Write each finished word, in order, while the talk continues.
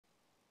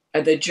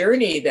the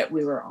journey that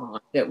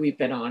we've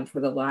been on for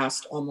the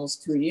last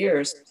almost 2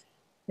 years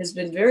has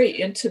been very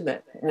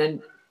intimate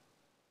and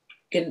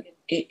in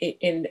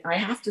I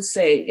have to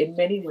say, in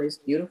many ways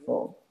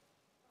beautiful,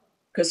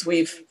 because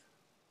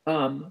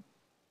um,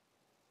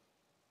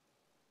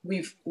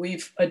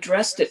 we've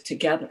addressed it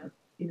together.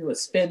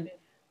 It's been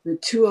the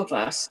two of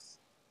us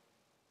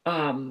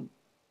um,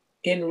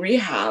 in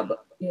rehab,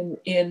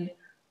 in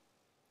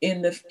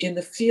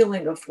the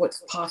feeling of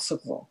what's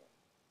possible.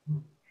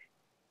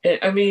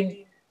 I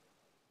mean,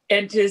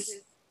 and to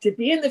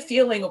be in the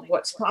feeling of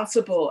what's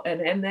possible,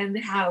 and then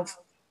have,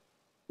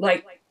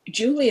 like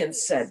Julian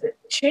said,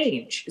 that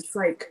change. It's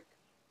like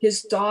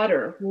his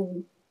daughter,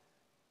 who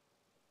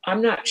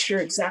I'm not sure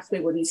exactly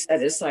what he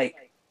said, is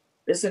like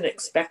isn't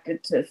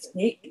expected to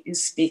speak,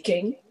 is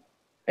speaking.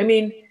 I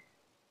mean,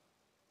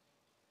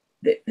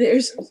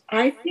 there's,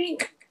 I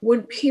think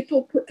when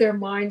people put their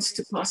minds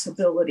to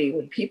possibility,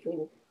 when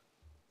people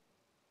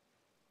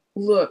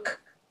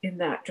look in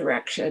that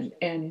direction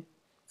and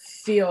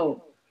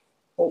feel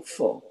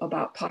hopeful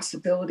about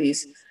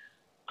possibilities,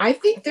 I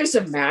think there's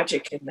a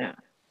magic in that.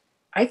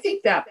 I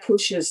think that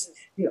pushes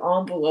the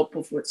envelope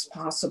of what's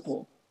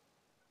possible,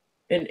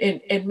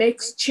 and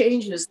makes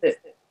changes that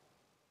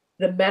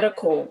the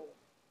medical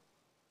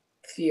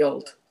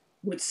field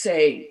would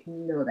say,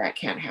 no, that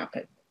can't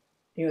happen.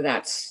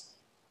 That's,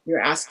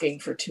 you're asking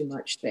for too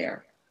much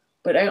there.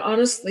 But I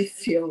honestly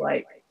feel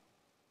like,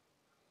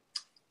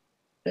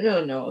 I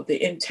don't know,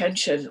 the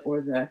intention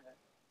or the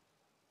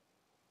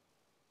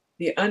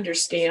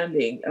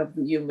understanding of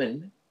the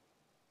human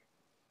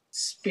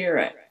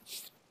spirit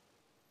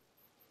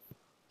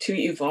to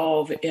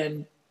evolve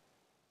and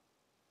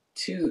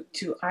to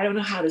I don't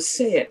know how to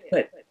say it,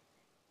 but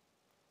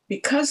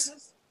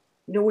because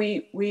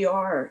we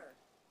are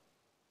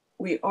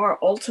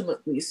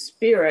ultimately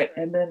spirit,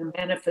 and then a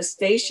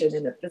manifestation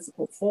in a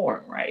physical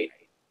form, right?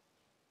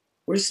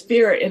 We're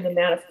spirit in the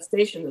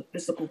manifestation of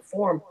physical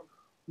form.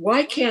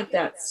 Why can't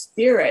that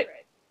spirit,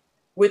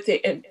 with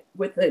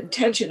the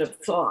intention of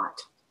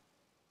thought,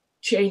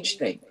 change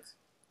things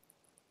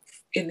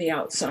in the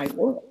outside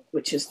world,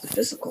 which is the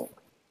physical?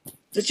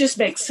 It just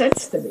makes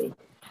sense to me.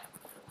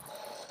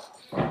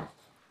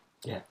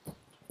 Yeah.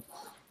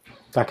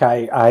 Like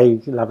I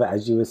love it.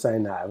 As you were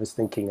saying that, I was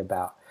thinking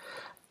about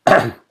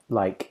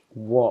like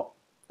what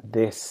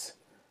this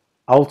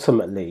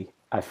ultimately,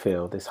 I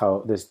feel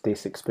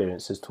this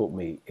experience has taught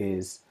me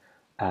is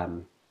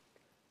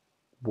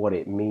what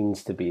it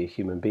means to be a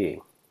human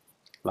being.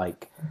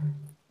 Like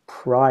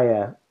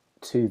prior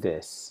to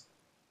this,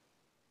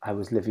 I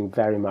was living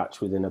very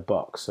much within a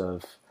box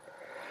of,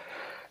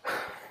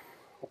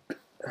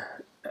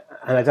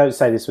 and I don't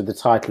say this with the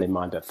title in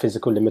mind, but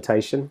physical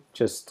limitation.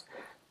 Just,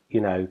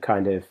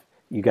 kind of,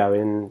 you go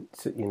in,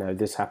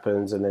 this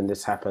happens, and then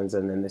this happens,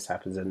 and then this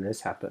happens, and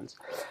this happens.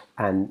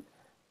 And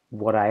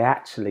what I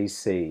actually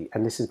see,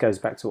 and goes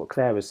back to what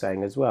Claire was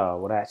saying as well,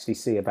 what I actually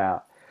see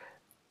about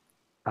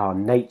our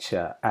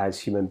nature as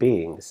human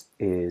beings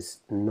is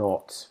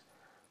not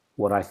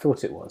what I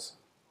thought it was.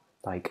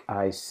 Like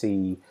I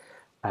see,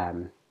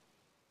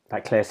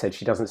 like Claire said,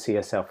 she doesn't see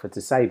herself as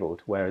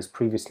disabled, whereas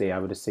previously I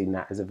would have seen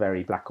that as a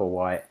very black or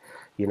white,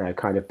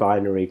 kind of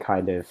binary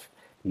kind of,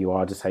 you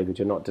are disabled,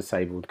 you're not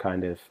disabled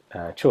kind of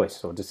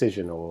choice or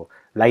decision or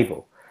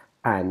label.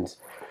 And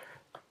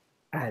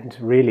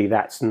really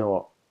that's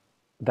not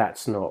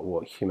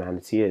what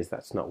humanity is.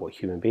 That's not what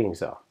human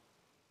beings are.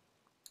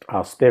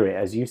 Our spirit,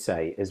 as you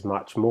say, is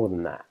much more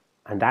than that.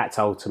 And that's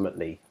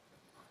ultimately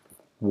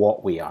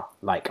what we are.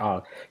 Like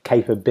our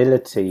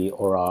capability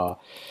or our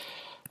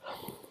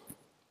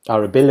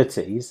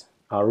abilities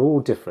are all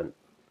different.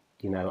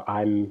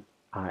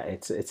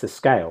 It's a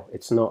scale.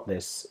 It's not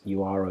this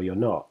you are or you're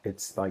not.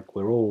 It's like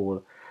we're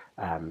all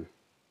on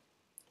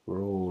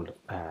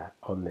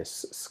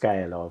this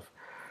scale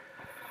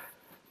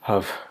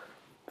of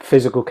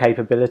physical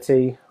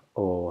capability,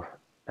 or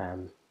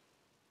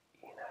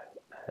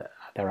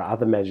there are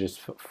other measures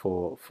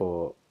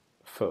for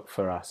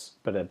us.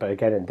 But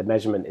again, the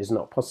measurement is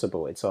not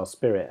possible. It's our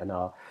spirit and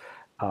our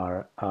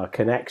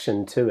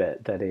connection to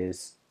it that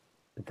is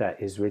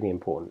really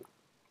important.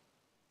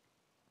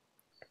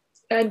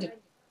 And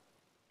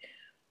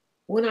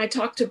when I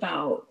talked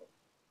about,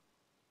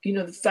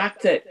 the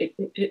fact that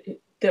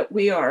that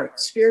we are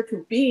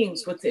spiritual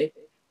beings with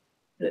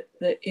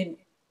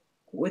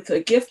with a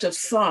gift of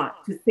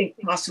thought to think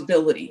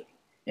possibility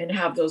and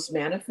have those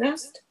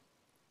manifest.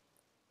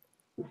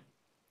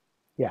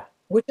 Yeah.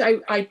 Which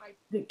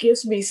it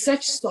gives me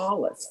such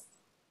solace.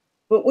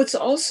 But what's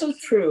also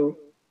true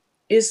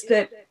is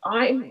that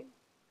I'm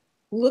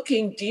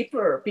looking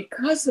deeper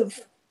because of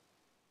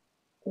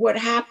what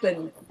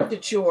happened to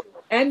George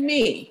and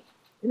me.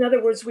 In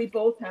other words, we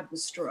both had the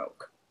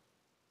stroke.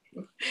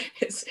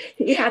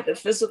 He had the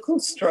physical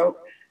stroke,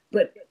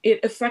 but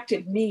it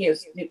affected me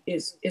as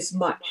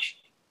much,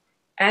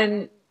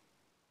 and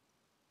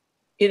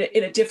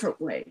in a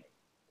different way.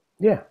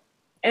 Yeah.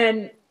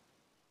 And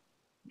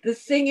the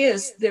thing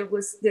is,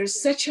 there's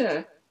such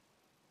a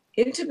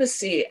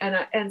intimacy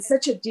and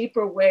such a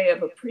deeper way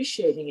of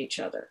appreciating each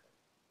other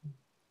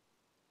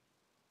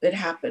that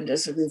happened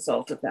as a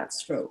result of that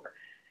stroke.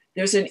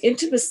 There's an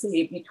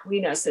intimacy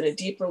between us and a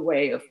deeper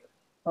way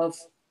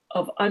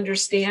of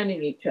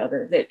understanding each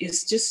other that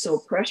is just so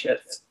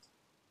precious.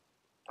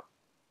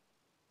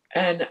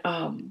 And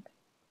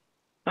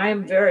I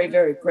am very,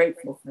 very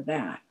grateful for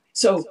that.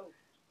 So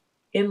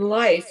in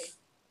life,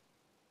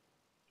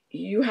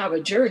 you have a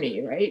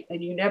journey, right?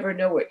 And you never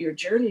know what your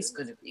journey is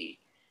going to be.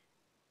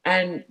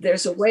 And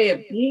there's a way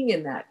of being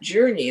in that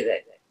journey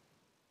that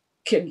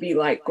can be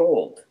like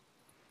gold.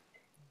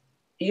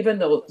 Even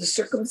though the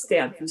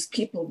circumstances,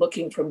 people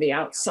looking from the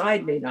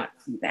outside may not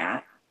see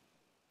that.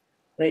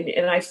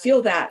 And I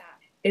feel that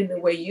in the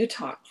way you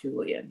talk,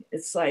 Julian.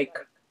 It's like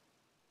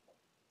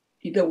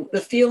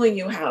the feeling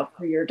you have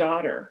for your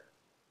daughter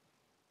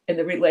and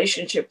the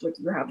relationship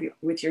you have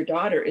with your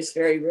daughter is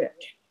very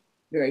rich,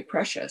 very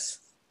precious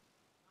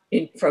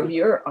from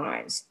your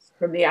eyes.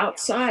 From the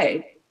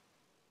outside,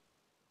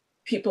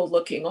 people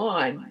looking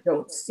on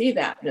don't see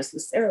that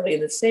necessarily.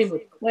 And the same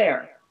with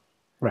Claire.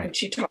 Right. When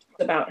she talks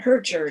about her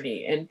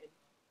journey and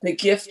the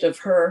gift of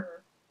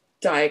her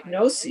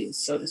diagnoses,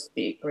 so to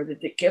speak, or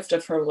the gift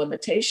of her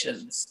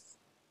limitations,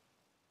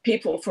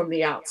 people from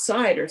the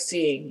outside are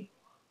seeing,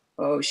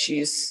 oh,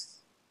 she's,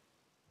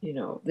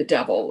 the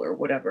devil or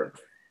whatever.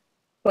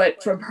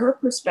 But from her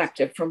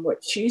perspective, from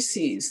what she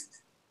sees,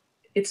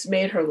 it's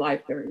made her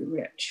life very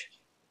rich.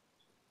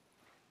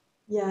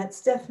 Yeah,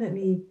 it's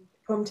definitely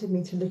prompted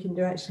me to look in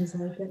directions I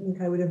don't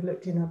think I would have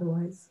looked in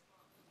otherwise.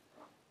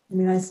 I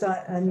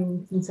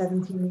mean, from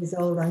 17 years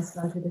old, I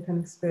started a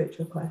kind of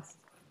spiritual quest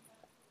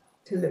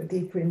to look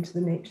deeper into the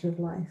nature of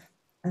life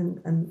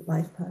and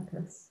life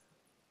purpose.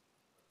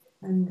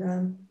 And,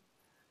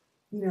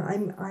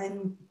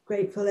 I'm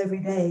grateful every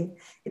day.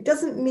 It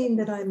doesn't mean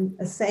that I'm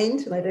a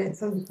saint and I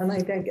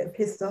don't get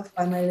pissed off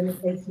by my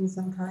limitations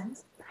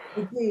sometimes.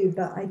 I do,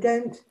 but I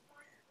don't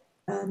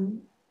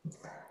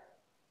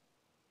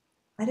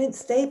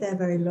stay there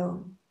very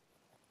long.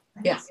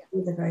 I don't stay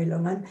there very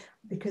long.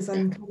 Because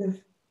I'm kind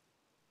of,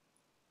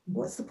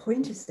 what's the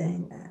point of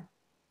staying there?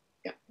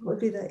 Yeah. It would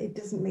be that it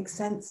doesn't make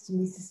sense to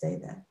me to stay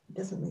there. It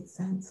doesn't make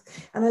sense.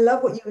 And I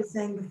love what you were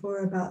saying before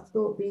about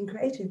thought being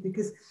creative,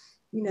 because,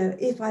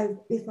 if I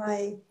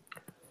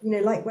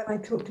like when I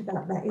talked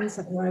about that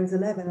insight when I was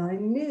 11, I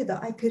knew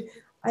that I could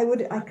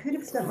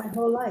have spent my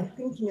whole life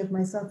thinking of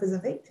myself as a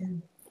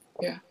victim.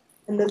 Yeah.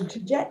 And the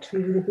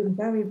trajectory would have been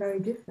very, very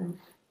different.